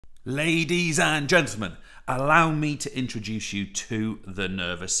Ladies and gentlemen, allow me to introduce you to the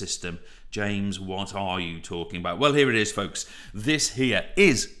nervous system. James, what are you talking about? Well, here it is, folks. This here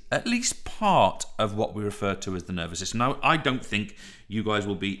is at least part of what we refer to as the nervous system. Now, I don't think you guys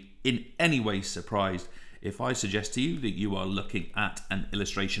will be in any way surprised if I suggest to you that you are looking at an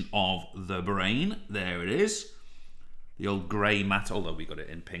illustration of the brain. There it is. The old grey matter, although we got it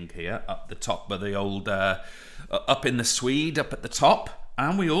in pink here, up the top, but the old, up in the Swede, up at the top.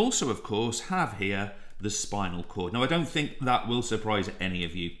 And we also, of course, have here the spinal cord. Now, I don't think that will surprise any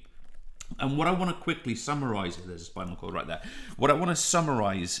of you. And what I want to quickly summarize here, there's a spinal cord right there. What I want to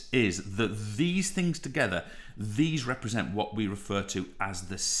summarize is that these things together, these represent what we refer to as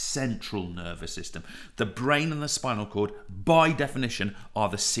the central nervous system. The brain and the spinal cord, by definition, are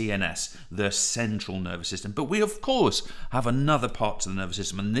the CNS, the central nervous system. But we, of course, have another part to the nervous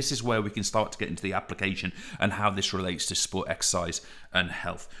system, and this is where we can start to get into the application and how this relates to sport, exercise, and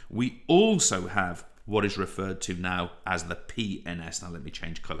health. We also have what is referred to now as the PNS. Now let me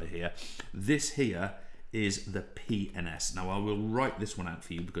change colour here. This here is the PNS. Now I will write this one out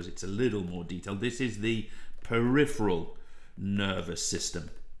for you because it's a little more detailed. This is the peripheral nervous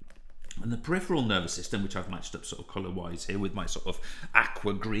system. And the peripheral nervous system, which I've matched up sort of colour-wise here with my sort of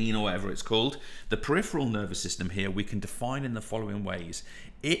aqua green or whatever it's called, the peripheral nervous system here we can define in the following ways.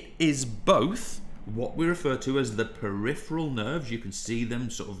 It is both what we refer to as the peripheral nerves. You can see them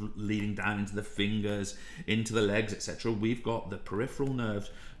sort of leading down into the fingers, into the legs, etc. We've got the peripheral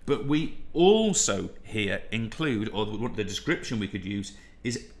nerves, but we also here include, or what the description we could use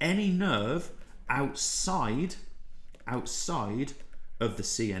is any nerve outside of the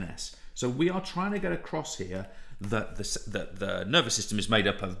CNS. So we are trying to get across here that the nervous system is made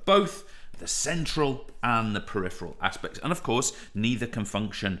up of both the central and the peripheral aspects, and of course neither can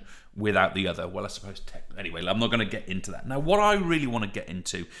function without the other. Well, I suppose anyway, I'm not going to get into that. Now what I really want to get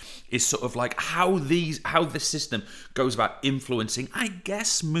into is sort of like how the system goes about influencing, I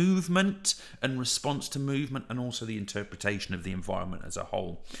guess, movement and response to movement, and also the interpretation of the environment as a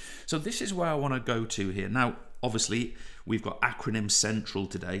whole. So this is where I want to go to here. Now obviously we've got acronym central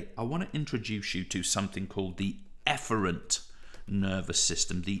today. I want to introduce you to something called the efferent nervous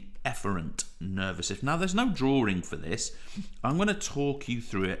system, the efferent nervous system. Now there's no drawing for this. I'm going to talk you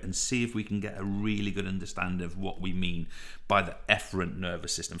through it and see if we can get a really good understanding of what we mean by the efferent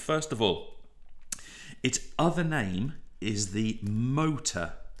nervous system. First of all, its other name is the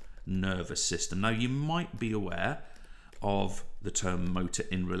motor nervous system. Now you might be aware of the term motor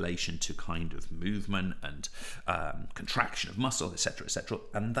in relation to kind of movement and contraction of muscle, etc., etc.,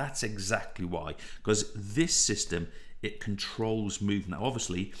 and that's exactly why, because this system, it controls movement. Now,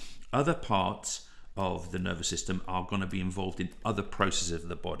 obviously, other parts of the nervous system are going to be involved in other processes of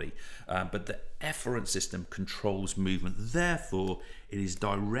the body, but the efferent system controls movement. Therefore, it is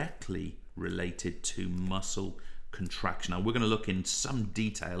directly related to muscle contraction. Now, we're going to look in some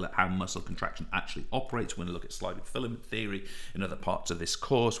detail at how muscle contraction actually operates. We're going to look at sliding filament theory in other parts of this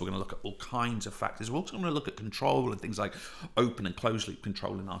course. We're going to look at all kinds of factors. We're also going to look at control and things like open and closed loop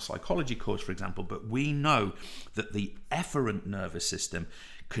control in our psychology course, for example. But we know that the efferent nervous system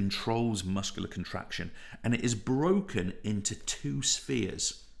controls muscular contraction, and it is broken into two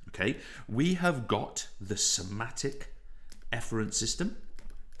spheres. Okay, we have got the somatic efferent system,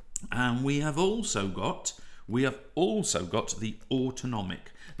 and we have also got the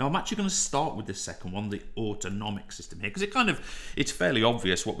autonomic. Now I'm actually going to start with the second one, the autonomic system here, because it's fairly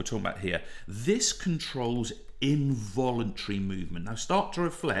obvious what we're talking about here. This controls involuntary movement. Now start to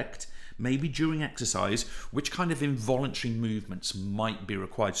reflect, maybe during exercise, which kind of involuntary movements might be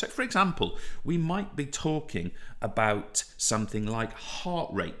required. So for example, we might be talking about something like heart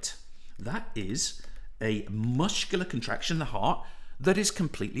rate. That is a muscular contraction in the heart that is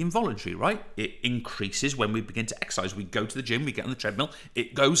completely involuntary, right? It increases when we begin to exercise. We go to the gym, we get on the treadmill,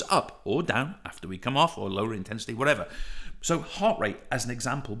 it goes up or down after we come off, or lower intensity, whatever. So heart rate as an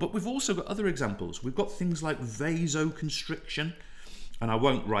example, but we've also got other examples. We've got things like vasoconstriction, and I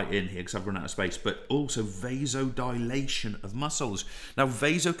won't write in here because I've run out of space, but also vasodilation of muscles. Now,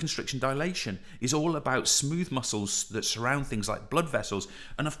 vasoconstriction dilation is all about smooth muscles that surround things like blood vessels.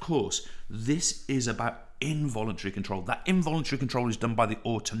 And of course, this is about involuntary control. That involuntary control is done by the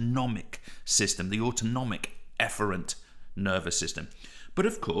autonomic system, the autonomic efferent nervous system. But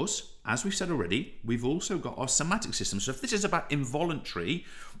of course, as we've said already, we've also got our somatic system. So if this is about involuntary,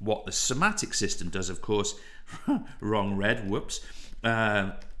 what the somatic system does, of course, wrong red, whoops,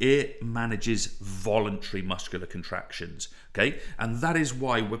 it manages voluntary muscular contractions, okay? And that is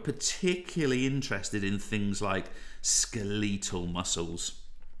why we're particularly interested in things like skeletal muscles.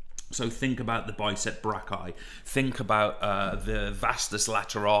 So think about the bicep brachii, think about the vastus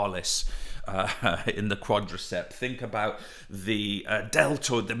lateralis in the quadricep, think about the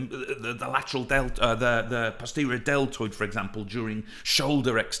deltoid, the lateral the posterior deltoid, for example, during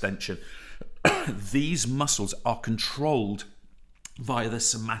shoulder extension. These muscles are controlled via the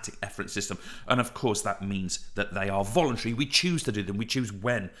somatic efferent system, and of course that means that they are voluntary. We choose to do them, we choose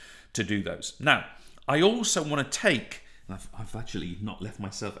when to do those. Now, I also want to take, and I've actually not left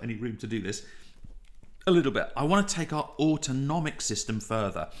myself any room to do this, a little bit. I want to take our autonomic system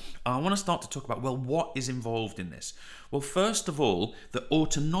further. I want to start to talk about, well, what is involved in this? Well, first of all, the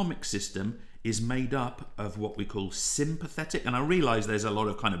autonomic system is made up of what we call sympathetic, and I realize there's a lot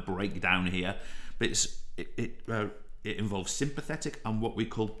of kind of breakdown here, but it involves sympathetic and what we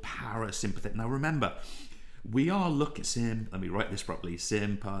call parasympathetic. Now remember, we are looking at, let me write this properly,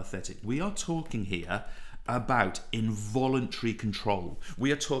 sympathetic. We are talking here about involuntary control.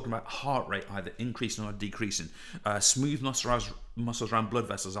 We are talking about heart rate either increasing or decreasing, smooth muscles around blood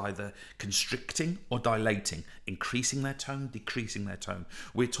vessels either constricting or dilating, increasing their tone, decreasing their tone.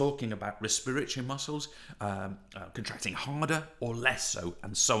 We're talking about respiratory muscles contracting harder or less so,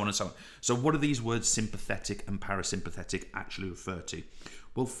 and so on and so on. So what do these words sympathetic and parasympathetic actually refer to?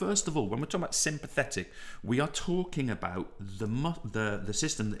 Well, first of all, when we're talking about sympathetic, we are talking about the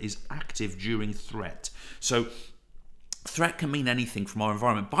system that is active during threat. So threat can mean anything from our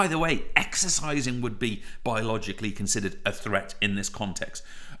environment. By the way, exercising would be biologically considered a threat in this context.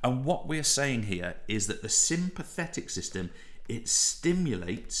 And what we're saying here is that the sympathetic system, it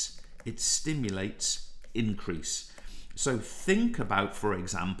stimulates increase. So think about, for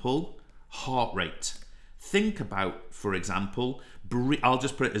example, heart rate. Think about, for example, I'll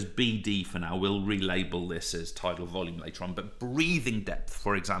just put it as BD for now. We'll relabel this as tidal volume later on. But breathing depth,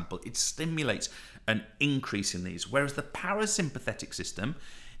 for example, it stimulates an increase in these. Whereas the parasympathetic system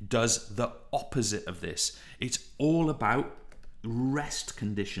does the opposite of this. It's all about rest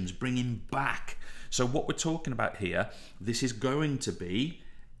conditions, bringing back. So what we're talking about here, this is going to be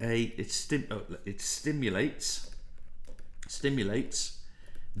it stimulates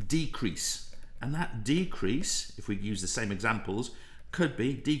decrease. And that decrease, if we use the same examples, could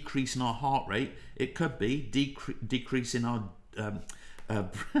be decrease in our heart rate. It could be decrease in our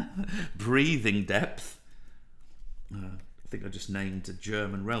breathing depth. I think I just named a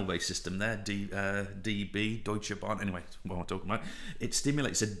German railway system there, DB, Deutsche Bahn. Anyway, what am I talking about? It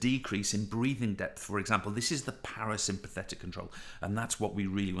stimulates a decrease in breathing depth, for example. This is the parasympathetic control, and that's what we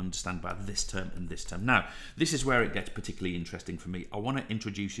really understand about this term and this term. Now, this is where it gets particularly interesting for me. I want to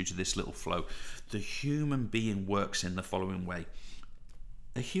introduce you to this little flow. The human being works in the following way.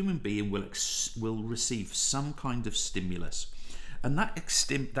 A human being will receive some kind of stimulus. And that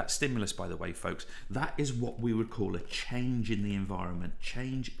stimulus, by the way, folks, that is what we would call a change in the environment.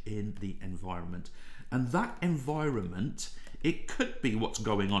 Change in the environment. And that environment, it could be what's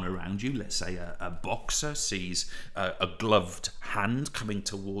going on around you. Let's say a boxer sees a gloved hand coming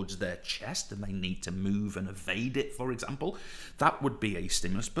towards their chest and they need to move and evade it, for example. That would be a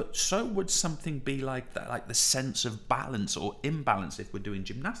stimulus. But so would something be like that, like the sense of balance or imbalance if we're doing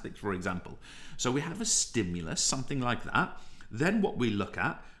gymnastics, for example. So we have a stimulus, something like that. Then what we look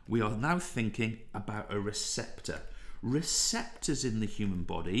at, we are now thinking about a receptor. Receptors in the human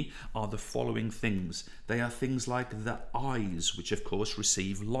body are the following things. They are things like the eyes, which of course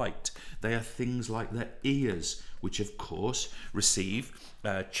receive light. They are things like the ears, which of course receive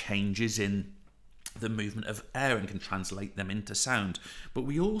changes in the movement of air and can translate them into sound. But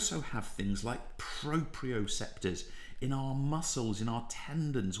we also have things like proprioceptors. In our muscles, in our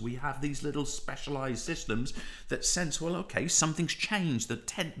tendons, we have these little specialized systems that sense, well, okay, something's changed. The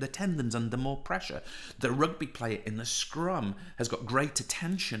tendon's under more pressure. The rugby player in the scrum has got greater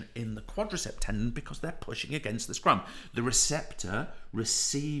tension in the quadricep tendon because they're pushing against the scrum. The receptor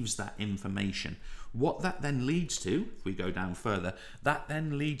receives that information. What that then leads to, if we go down further, that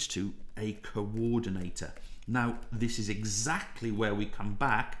then leads to a coordinator. Now, this is exactly where we come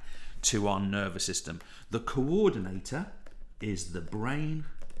back to our nervous system. The coordinator is the brain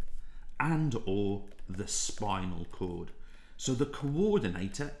and or the spinal cord. So the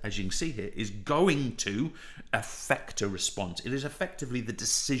coordinator, as you can see here, is going to affect a response. It is effectively the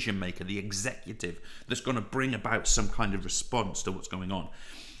decision maker, the executive, that's going to bring about some kind of response to what's going on.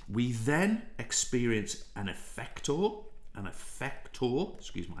 We then experience an effector,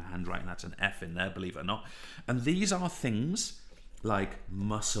 excuse my handwriting, that's an F in there, believe it or not. And these are things like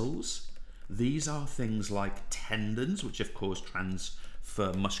muscles. These are things like tendons, which of course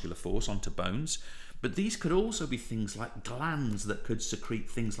transfer muscular force onto bones. But these could also be things like glands that could secrete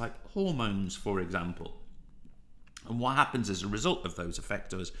things like hormones, for example. And what happens as a result of those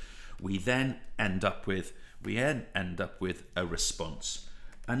effectors? we then end up with a response.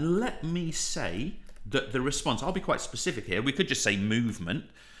 And let me say that the response, I'll be quite specific here, we could just say movement,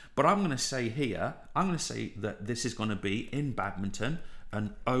 but I'm going to say here, that this is going to be, in badminton,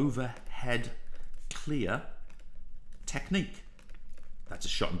 an overhead clear technique. That's a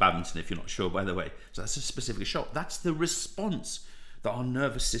shot in badminton, if you're not sure, by the way. So that's a specific shot. That's the response that our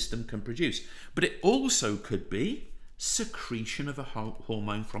nervous system can produce. But it also could be secretion of a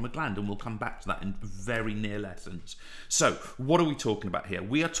hormone from a gland, and we'll come back to that in very near lessons. So what are we talking about here?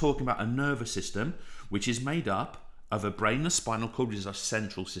 We are talking about a nervous system which is made up of a brain and spinal cord, which is our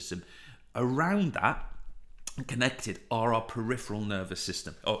central system. Around that, connected, are our peripheral nervous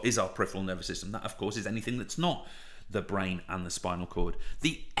system, or is our peripheral nervous system. That, of course, is anything that's not the brain and the spinal cord.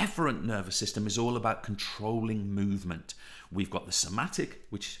 The efferent nervous system is all about controlling movement. We've got the somatic,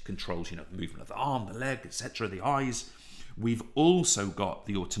 which controls, movement of the arm, the leg, etc., the eyes. We've also got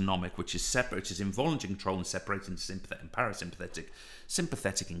the autonomic, which is separate, which is involuntary control and separating sympathetic and parasympathetic.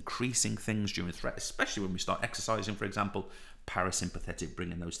 Sympathetic increasing things during threat, especially when we start exercising, for example. Parasympathetic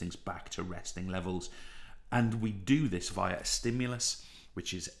bringing those things back to resting levels. And we do this via a stimulus,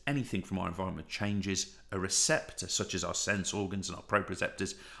 which is anything from our environment changes, a receptor such as our sense organs and our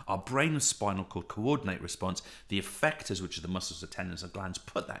proprioceptors, our brain and spinal cord coordinate response, the effectors, which are the muscles, the tendons and glands,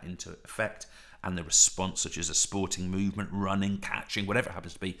 put that into effect, and the response, such as a sporting movement, running, catching, whatever it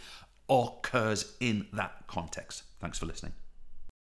happens to be, occurs in that context. Thanks for listening.